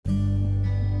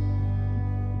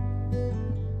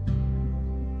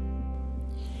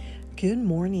Good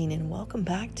morning and welcome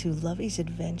back to Lovey's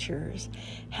Adventures.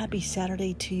 Happy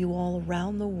Saturday to you all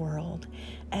around the world,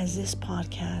 as this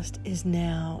podcast is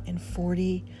now in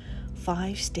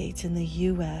 45 states in the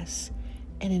U.S.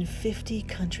 and in 50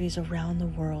 countries around the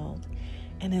world.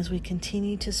 And as we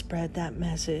continue to spread that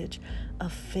message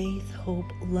of faith,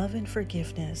 hope, love, and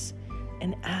forgiveness,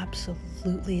 and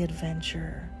absolutely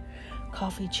adventure.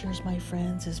 Coffee cheers, my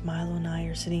friends, as Milo and I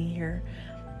are sitting here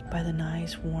by the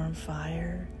nice warm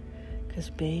fire. Because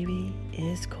baby,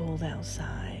 it's cold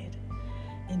outside.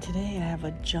 And today I have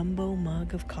a jumbo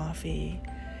mug of coffee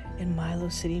and Milo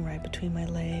sitting right between my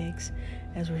legs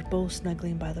as we're both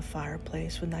snuggling by the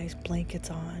fireplace with nice blankets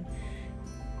on.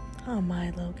 Oh,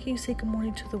 Milo, can you say good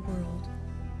morning to the world?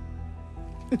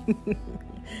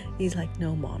 He's like,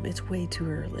 no, Mom, it's way too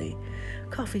early.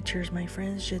 Coffee cheers, my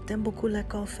friends. Je t'aime beaucoup le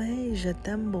café. Je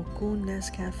t'aime beaucoup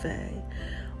Nescafé.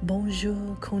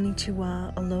 Bonjour,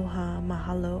 konnichiwa, aloha,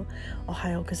 mahalo,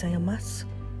 ohayo gozaimasu,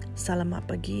 salamat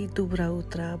pagi, dobra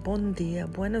utra, bon dia,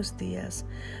 buenos dias.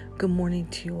 Good morning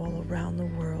to you all around the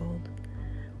world.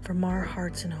 From our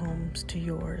hearts and homes to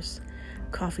yours.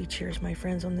 Coffee cheers, my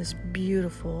friends, on this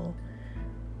beautiful,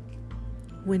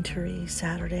 wintry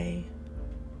Saturday.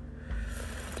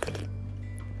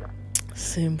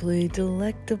 Simply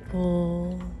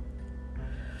delectable.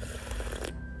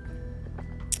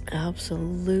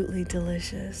 Absolutely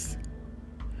delicious.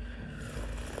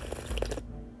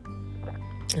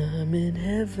 I'm in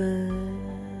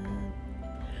heaven.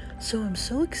 So I'm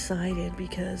so excited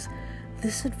because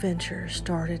this adventure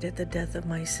started at the death of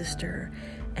my sister,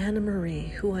 Anna Marie,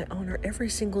 who I honor every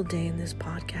single day in this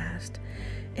podcast.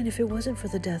 And if it wasn't for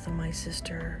the death of my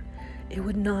sister, it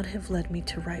would not have led me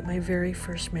to write my very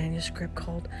first manuscript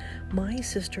called My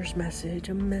Sister's Message,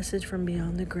 a message from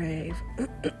beyond the grave.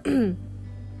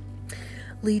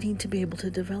 Leading to be able to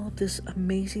develop this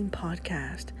amazing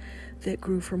podcast that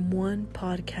grew from one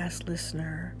podcast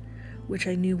listener, which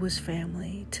I knew was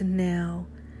family, to now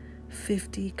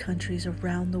 50 countries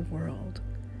around the world,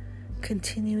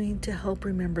 continuing to help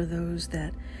remember those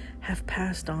that have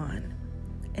passed on.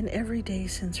 And every day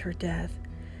since her death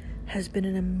has been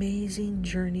an amazing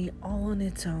journey all on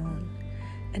its own,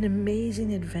 an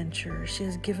amazing adventure. She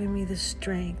has given me the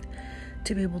strength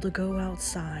to be able to go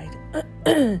outside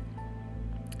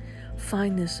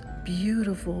find this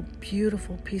beautiful,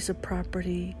 beautiful piece of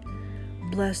property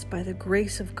blessed by the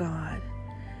grace of God.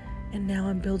 And now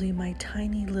I'm building my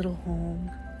tiny little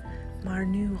home, my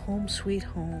new home sweet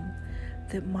home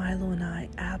that Milo and I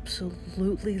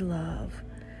absolutely love.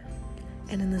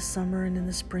 And in the summer and in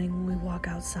the spring, when we walk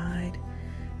outside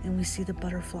and we see the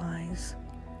butterflies,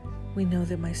 we know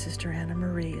that my sister Anna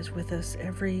Marie is with us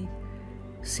every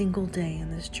single day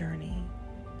in this journey.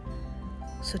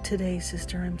 So today,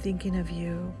 sister, I'm thinking of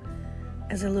you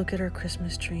as I look at our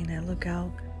Christmas tree and I look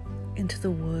out into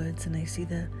the woods and I see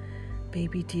the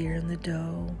baby deer and the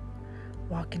doe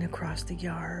walking across the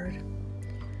yard.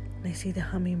 And I see the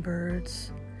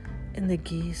hummingbirds and the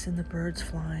geese and the birds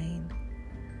flying.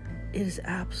 It is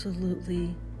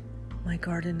absolutely my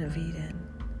Garden of Eden.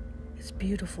 It's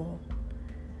beautiful.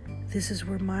 This is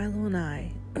where Milo and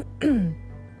I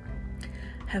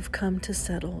have come to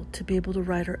settle to be able to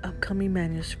write our upcoming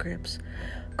manuscripts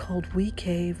called We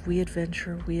Cave, We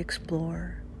Adventure, We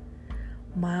Explore.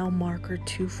 Mile marker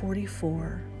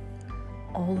 244,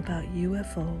 all about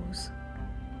UFOs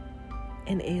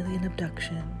and alien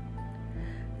abduction.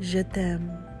 Je t'aime,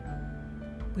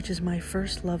 which is my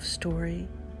first love story,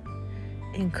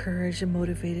 encouraged and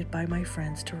motivated by my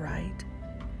friends to write,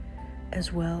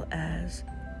 as well as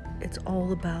It's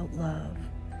All About Love,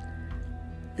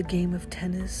 the game of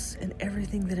tennis and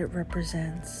everything that it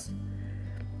represents,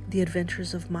 the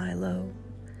adventures of Milo,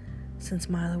 since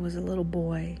Milo was a little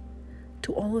boy,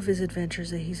 to all of his adventures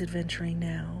that he's adventuring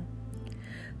now,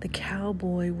 the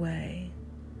cowboy way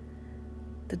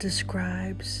that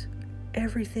describes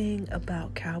everything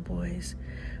about cowboys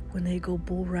when they go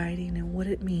bull riding and what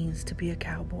it means to be a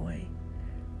cowboy.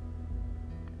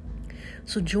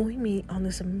 So join me on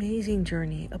this amazing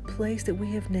journey, a place that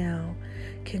we have now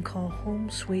can call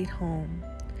home sweet home.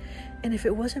 And if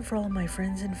it wasn't for all of my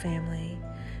friends and family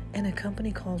and a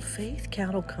company called Faith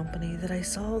Cattle Company, that I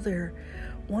saw their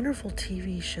wonderful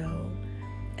TV show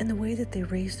and the way that they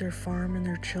raised their farm and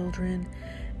their children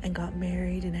and got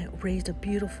married and raised a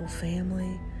beautiful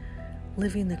family,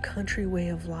 living the country way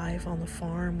of life on the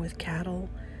farm with cattle,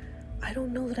 I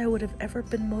don't know that I would have ever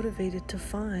been motivated to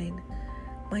find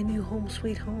my new home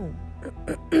sweet home.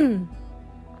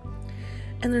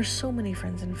 And there's so many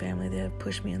friends and family that have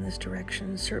pushed me in this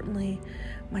direction. Certainly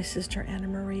my sister Anna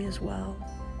Marie as well.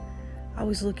 I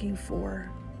was looking for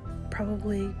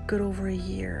probably good over a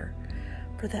year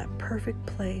for that perfect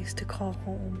place to call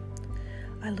home.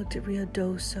 I looked at Rio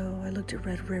Doso, I looked at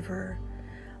Red River,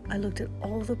 I looked at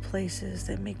all the places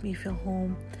that make me feel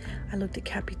home. I looked at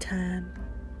Capitan,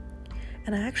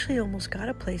 and I actually almost got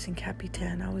a place in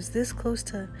Capitan. I was this close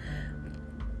to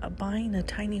buying a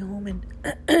tiny home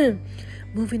and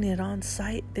moving it on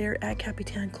site there at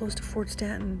Capitan, close to Fort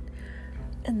Stanton.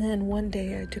 And then one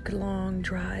day I took a long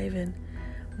drive, and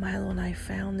Milo and I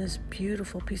found this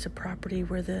beautiful piece of property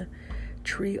where the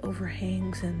tree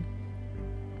overhangs, and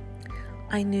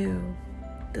I knew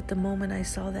that the moment I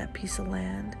saw that piece of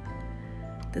land,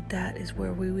 that is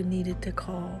where we would need it to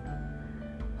call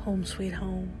home sweet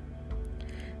home.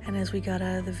 And as we got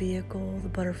out of the vehicle, the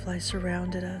butterflies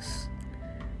surrounded us,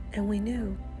 and we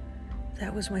knew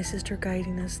that was my sister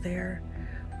guiding us there,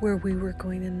 where we were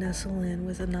going to nestle in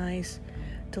with a nice,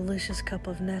 delicious cup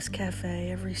of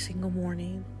Nescafe every single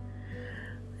morning.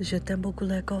 Je t'aime beaucoup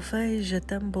le café, je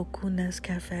t'aime beaucoup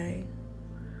Nescafe.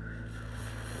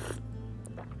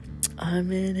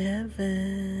 I'm in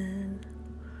heaven.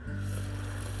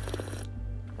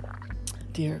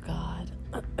 Dear God,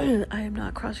 I am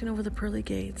not crossing over the pearly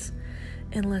gates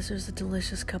unless there's a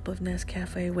delicious cup of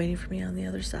Nescafe waiting for me on the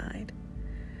other side.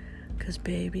 'Cause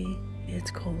baby, it's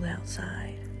cold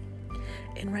outside.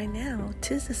 And right now,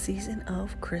 'tis the season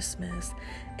of Christmas.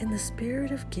 In the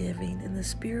spirit of giving, in the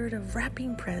spirit of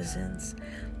wrapping presents,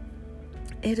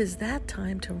 it is that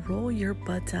time to roll your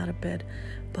butts out of bed,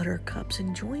 buttercups,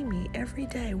 and join me every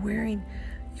day wearing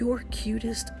your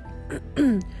cutest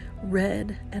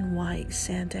red and white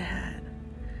Santa hat.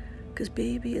 'Cause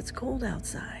baby, it's cold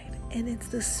outside, and it's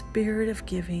the spirit of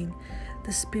giving,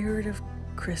 the spirit of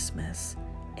Christmas,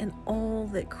 and all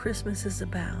that Christmas is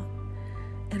about.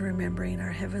 And remembering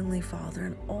our Heavenly Father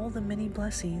and all the many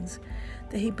blessings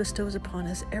that He bestows upon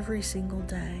us every single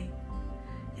day,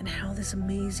 and how this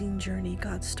amazing journey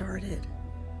got started.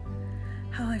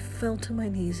 How I fell to my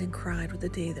knees and cried with the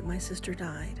day that my sister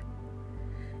died.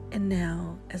 And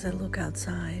now, as I look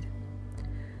outside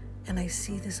and I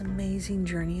see this amazing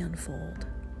journey unfold,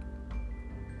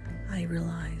 I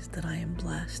realize that I am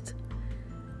blessed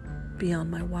beyond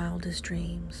my wildest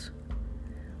dreams.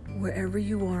 Wherever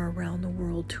you are around the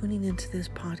world tuning into this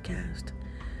podcast,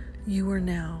 you are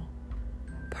now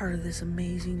part of this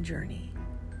amazing journey.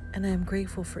 And I am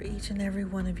grateful for each and every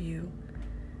one of you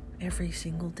every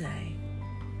single day.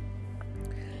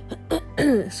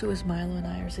 So as Milo and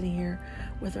I are sitting here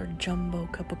with our jumbo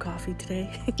cup of coffee today,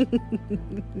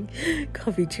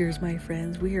 coffee cheers, my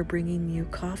friends. We are bringing you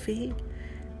coffee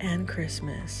and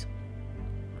Christmas.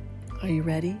 Are you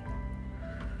ready?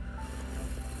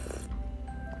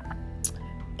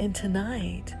 And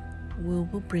tonight, we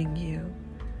will bring you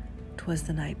 'Twas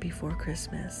the Night Before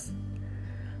Christmas.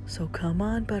 So come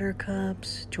on,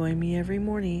 buttercups, join me every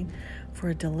morning for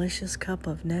a delicious cup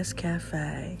of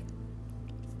Nescafe.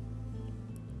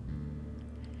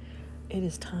 It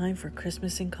is time for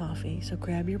Christmas and coffee, so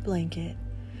grab your blanket,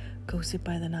 go sit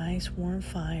by the nice warm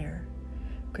fire,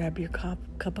 grab your cup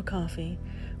of coffee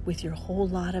with your whole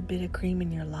lot of bit of cream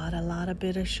and your lot of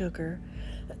bit of sugar.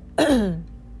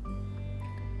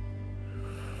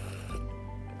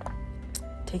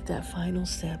 Take that final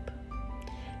sip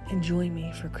and join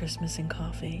me for Christmas and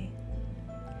coffee.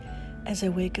 As I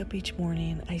wake up each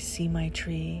morning, I see my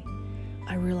tree.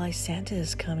 I realize Santa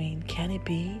is coming. Can it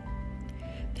be?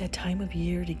 That time of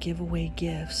year to give away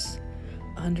gifts,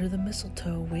 under the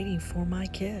mistletoe waiting for my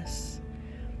kiss.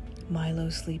 Milo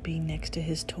sleeping next to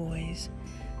his toys,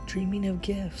 dreaming of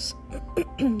gifts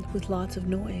with lots of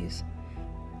noise.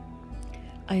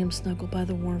 I am snuggled by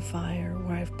the warm fire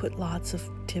where I've put lots of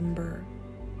timber,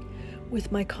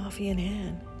 with my coffee in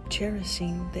hand,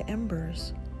 cherishing the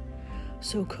embers.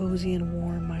 So cozy and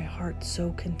warm, my heart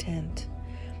so content,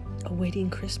 awaiting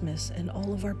Christmas and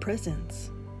all of our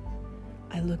presents.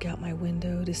 I look out my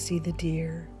window to see the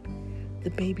deer.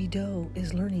 The baby doe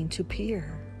is learning to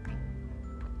peer.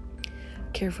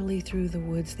 Carefully through the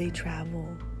woods they travel.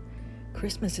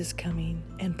 Christmas is coming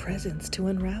and presents to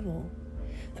unravel.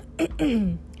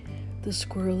 The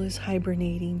squirrel is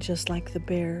hibernating just like the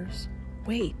bears.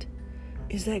 Wait,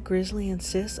 is that Grizzly and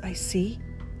Sis I see?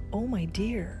 Oh my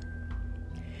dear.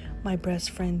 My best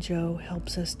friend Joe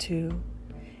helps us too,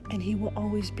 and he will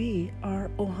always be our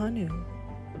Ohanu.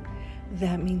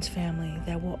 That means family,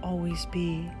 that will always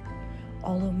be.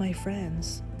 All of my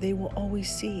friends, they will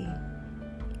always see.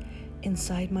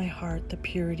 Inside my heart, the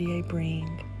purity I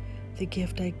bring, the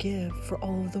gift I give for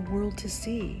all of the world to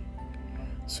see.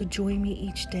 So join me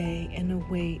each day and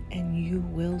await, and you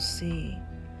will see.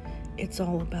 It's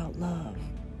all about love,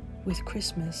 with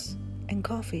Christmas and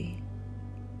coffee.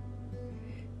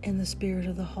 In the spirit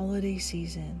of the holiday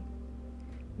season,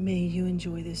 May you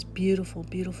enjoy this beautiful,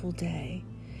 beautiful day.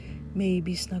 May you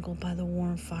be snuggled by the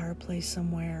warm fireplace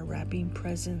somewhere, wrapping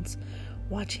presents,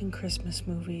 watching Christmas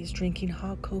movies, drinking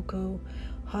hot cocoa,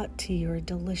 hot tea, or a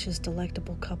delicious,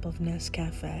 delectable cup of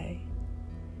Nescafe.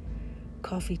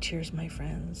 Coffee cheers, my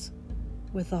friends,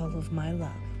 with all of my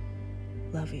love.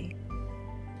 Lovey.